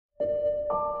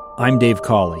I'm Dave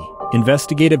Cawley,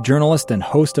 investigative journalist and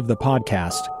host of the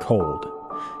podcast Cold.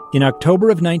 In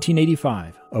October of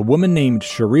 1985, a woman named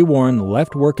Sheree Warren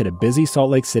left work at a busy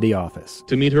Salt Lake City office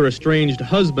to meet her estranged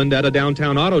husband at a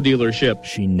downtown auto dealership.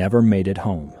 She never made it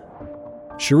home.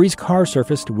 Sheree's car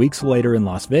surfaced weeks later in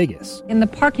Las Vegas. In the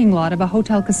parking lot of a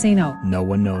hotel casino. No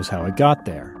one knows how it got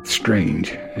there. Strange.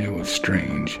 It was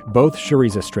strange. Both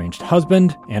Sheree's estranged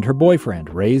husband and her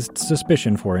boyfriend raised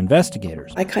suspicion for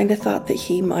investigators. I kind of thought that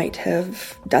he might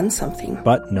have done something.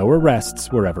 But no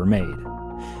arrests were ever made.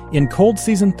 In Cold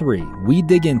Season 3, we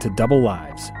dig into double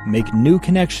lives, make new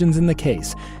connections in the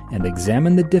case, and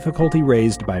examine the difficulty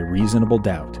raised by reasonable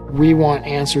doubt. We want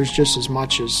answers just as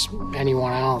much as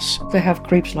anyone else. They have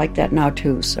creeps like that now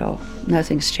too, so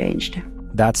nothing's changed.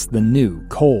 That's the new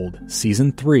Cold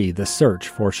Season 3, The Search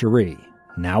for Sheree,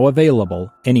 now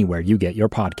available anywhere you get your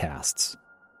podcasts.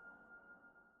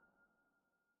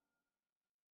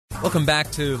 Welcome back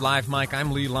to Live Mike.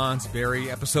 I'm Lee Lonsberry,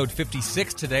 episode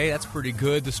 56 today. That's pretty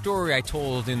good. The story I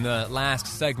told in the last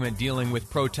segment dealing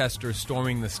with protesters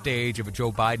storming the stage of a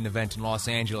Joe Biden event in Los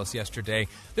Angeles yesterday.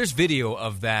 There's video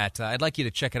of that. I'd like you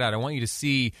to check it out. I want you to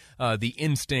see the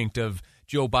instinct of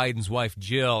Joe Biden's wife,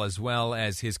 Jill, as well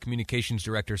as his communications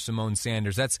director, Simone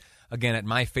Sanders. That's, again, at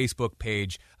my Facebook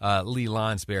page, Lee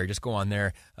Lonsberry. Just go on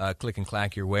there, click and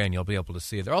clack your way, and you'll be able to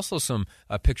see it. There are also some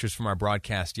pictures from our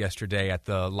broadcast yesterday at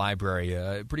the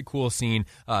library. Pretty cool scene.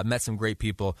 Met some great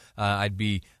people. I'd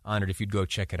be honored if you'd go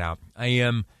check it out. I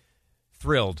am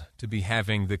thrilled to be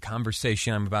having the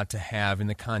conversation I'm about to have in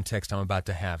the context I'm about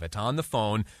to have it. On the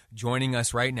phone, joining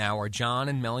us right now are John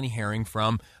and Melanie Herring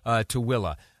from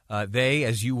Tooele. They,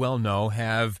 as you well know,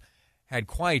 have had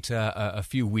quite a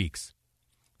few weeks.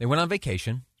 They went on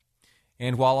vacation,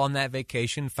 and while on that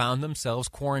vacation, found themselves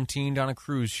quarantined on a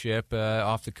cruise ship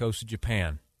off the coast of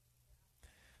Japan.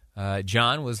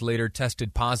 John was later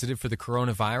tested positive for the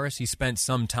coronavirus. He spent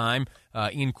some time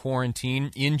in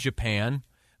quarantine in Japan.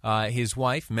 His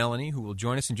wife, Melanie, who will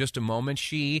join us in just a moment,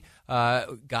 she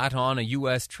got on a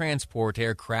U.S. transport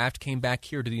aircraft, came back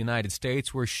here to the United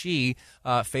States, where she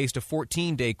faced a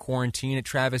 14-day quarantine at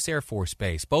Travis Air Force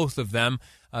Base. Both of them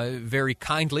very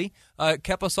kindly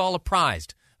kept us all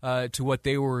apprised to what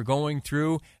they were going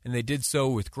through, and they did so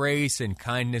with grace and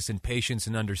kindness and patience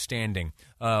and understanding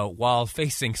while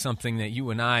facing something that you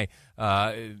and I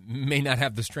may not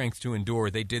have the strength to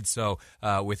endure. They did so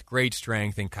with great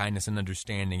strength and kindness and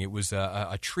understanding. It was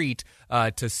a treat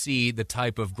to see the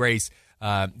type of grace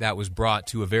that was brought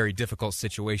to a very difficult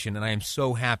situation, and I am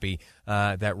so happy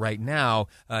that right now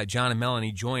John and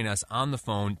Melanie join us on the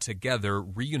phone together,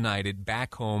 reunited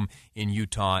back home in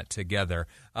Utah together.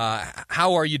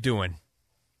 How are you doing?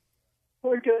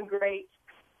 We're doing great.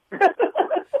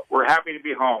 We're happy to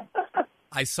be home.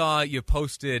 I saw you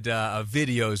posted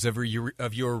videos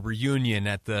of your reunion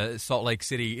at the Salt Lake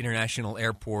City International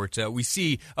Airport. We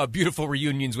see beautiful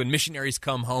reunions when missionaries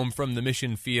come home from the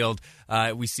mission field.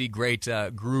 We see great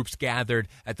groups gathered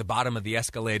at the bottom of the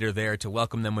escalator there to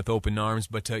welcome them with open arms.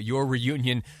 But your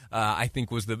reunion, I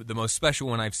think, was the most special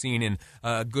one I've seen in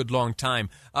a good long time.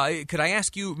 Could I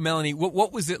ask you, Melanie,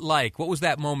 what was it like? What was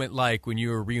that moment like when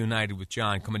you were reunited with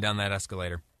John coming down that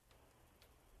escalator?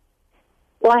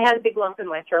 Well, I had a big lump in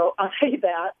my throat, I'll tell you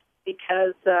that,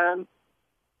 because, I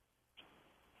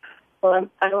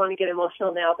don't want to get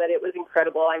emotional now, but it was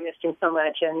incredible. I missed him so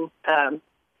much, and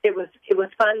it was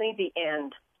finally the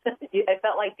end. It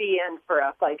felt like the end for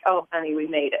us, like, oh, honey, we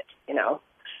made it, you know.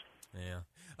 Yeah.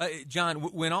 John,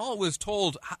 when all was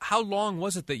told, how long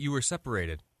was it that you were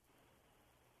separated?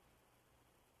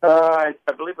 I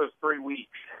believe it was 3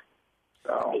 weeks,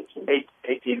 so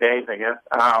 18 days, I guess.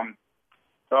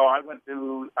 So I went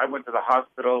to the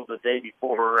hospital the day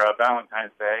before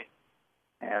Valentine's Day,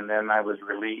 and then I was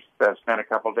released. Spent a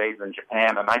couple days in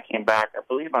Japan, and I came back, I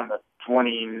believe, on the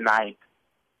 29th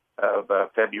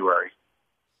of February.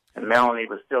 And Melanie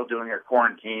was still doing her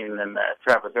quarantine in the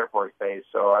Travis Air Force Base,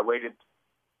 so I waited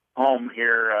home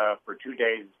here for 2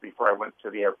 days before I went to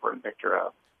the airport and picked her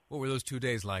up. What were those 2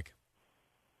 days like?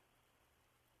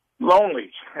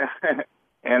 Lonely.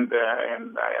 And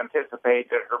I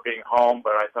anticipated her being home,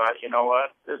 but I thought, you know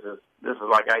what, this is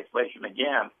like isolation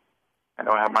again. I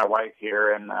don't have my wife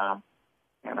here, and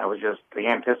I was just the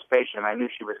anticipation. I knew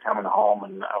she was coming home,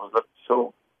 and I was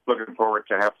so looking forward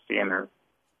to seeing her.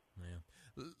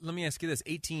 Yeah. Let me ask you this: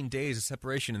 18 days of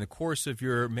separation in the course of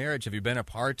your marriage. Have you been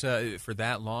apart for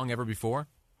that long ever before?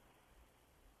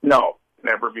 No,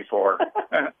 never before.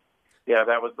 Yeah,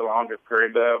 that was the longest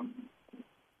period.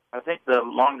 I think the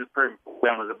longest period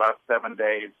then was about 7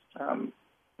 days.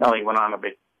 Melanie went on a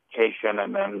vacation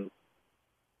and then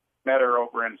met her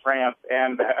over in France.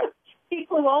 And he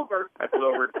flew flew over. I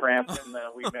flew over to France, and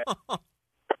we met.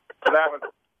 So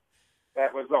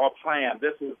that was all planned.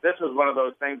 This was one of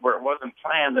those things where it wasn't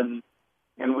planned,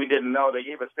 and we didn't know. They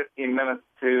gave us 15 minutes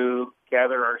to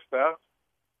gather our stuff,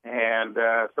 and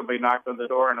somebody knocked on the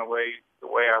door, and away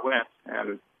I went.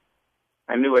 And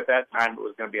I knew at that time it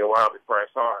was going to be a while before I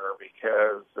saw her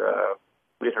because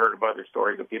we'd heard of other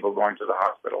stories of people going to the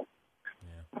hospital.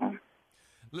 Yeah.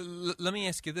 Let me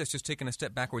ask you this, just taking a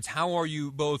step backwards. How are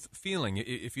you both feeling?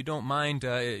 If you don't mind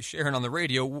sharing on the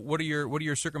radio, what are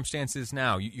your circumstances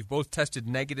now? You've both tested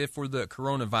negative for the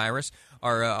coronavirus.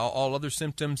 Are all other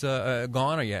symptoms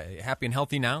gone? Are you happy and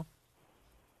healthy now?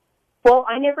 Well,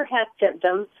 I never had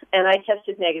symptoms, and I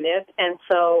tested negative, and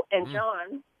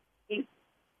John,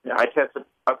 yeah, I tested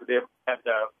positive. I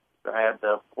had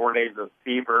 4 days of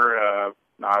fever,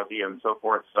 nausea, and so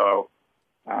forth. So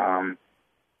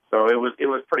it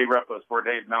was pretty rough those 4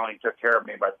 days. Melanie took care of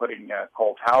me by putting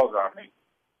cold towels on me,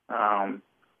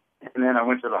 and then I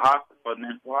went to the hospital. And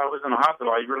then while I was in the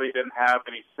hospital, I really didn't have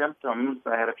any symptoms.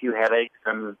 I had a few headaches,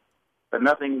 but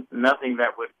nothing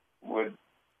that would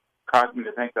cause me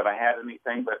to think that I had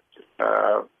anything. But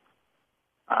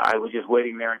I was just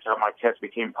waiting there until my test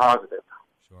became positive.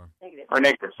 Sure. Negative. Or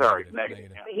negative. Sorry,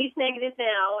 negative. Yeah. He's negative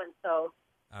now, and so.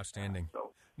 Outstanding.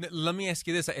 Let me ask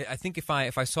you this. I think if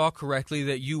I saw correctly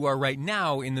that you are right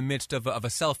now in the midst of a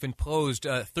self-imposed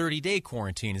 30-day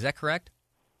quarantine. Is that correct?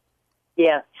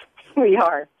 Yes, we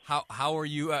are. How are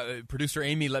you? Producer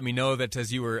Amy let me know that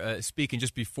as you were speaking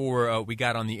just before we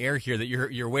got on the air here that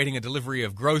you're waiting a delivery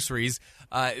of groceries.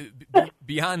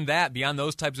 Beyond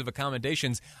those types of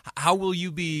accommodations, how will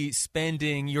you be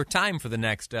spending your time for the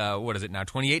next,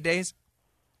 28 days?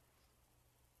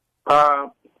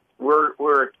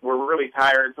 We're really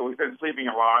tired, so we've been sleeping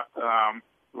a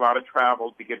lot of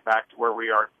travel to get back to where we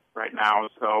are right now.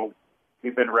 So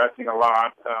we've been resting a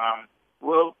lot.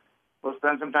 We'll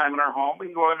spend some time in our home. We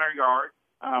can go in our yard.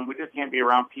 We just can't be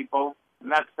around people,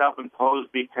 and that's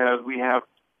self-imposed because we have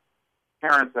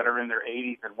parents that are in their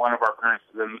 80s, and one of our parents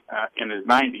is in his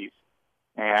 90s,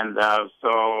 and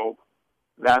so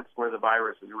that's where the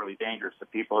virus is really dangerous to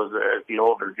people, is the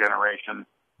older generation.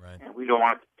 Right. And we don't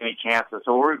want to take any chances.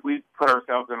 So we put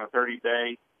ourselves in a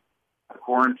 30-day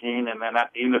quarantine, and then at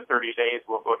the end of 30 days,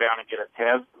 we'll go down and get a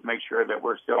test, make sure that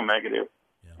we're still negative,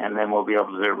 and then we'll be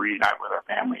able to reunite with our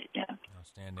family again.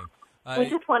 Outstanding. We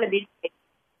just want to be safe.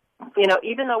 You know,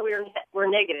 even though we're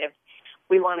negative,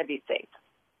 we want to be safe.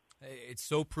 It's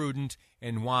so prudent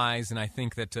and wise, and I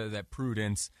think that that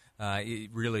prudence it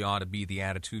really ought to be the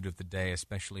attitude of the day,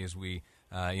 especially as we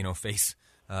face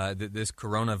this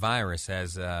coronavirus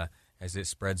as it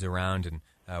spreads around and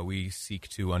we seek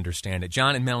to understand it.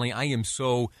 John and Melanie, I am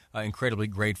so incredibly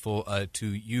grateful to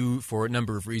you for a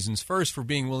number of reasons. First, for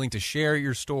being willing to share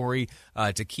your story,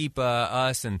 to keep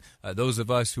us and those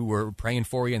of us who were praying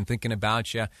for you and thinking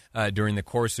about you during the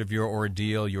course of your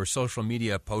ordeal. Your social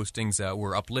media postings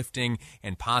were uplifting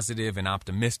and positive and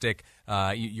optimistic.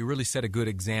 You really set a good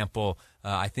example,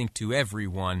 I think, to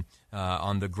everyone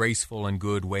on the graceful and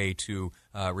good way to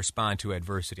respond to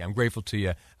adversity. I'm grateful to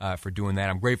you for doing that.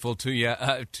 I'm grateful to you,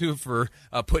 too, for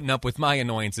putting up with my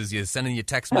annoyances, sending you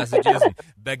text messages and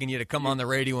begging you to come on the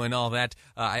radio and all that.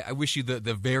 I wish you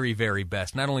the very, very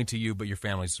best, not only to you, but your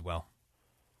families as well.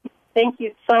 Thank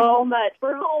you so much.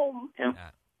 We're home. And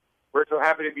we're so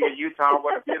happy to be in Utah.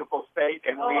 What a beautiful state,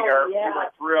 and we were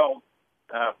thrilled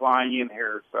flying in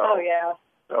here. So,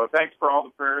 So thanks for all the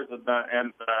prayers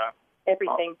and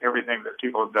everything that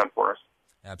people have done for us.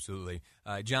 Absolutely.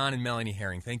 John and Melanie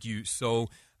Herring, thank you so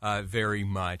very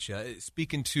much.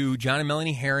 Speaking to John and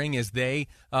Melanie Herring as they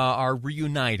are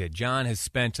reunited. John has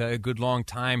spent a good long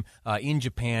time in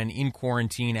Japan in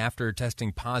quarantine after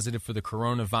testing positive for the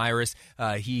coronavirus.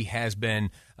 He has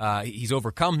been, he's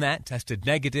overcome that, tested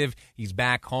negative. He's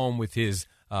back home with his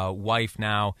wife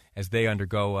now as they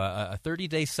undergo a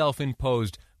 30-day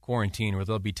self-imposed quarantine where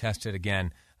they'll be tested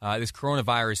again. This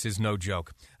coronavirus is no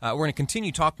joke. We're going to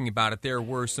continue talking about it. There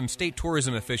were some state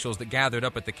tourism officials that gathered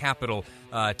up at the Capitol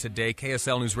today.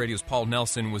 KSL News Radio's Paul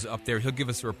Nelson was up there. He'll give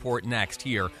us a report next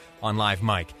here on Live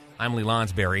Mike. I'm Lee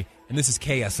Lonsberry, and this is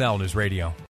KSL News Radio.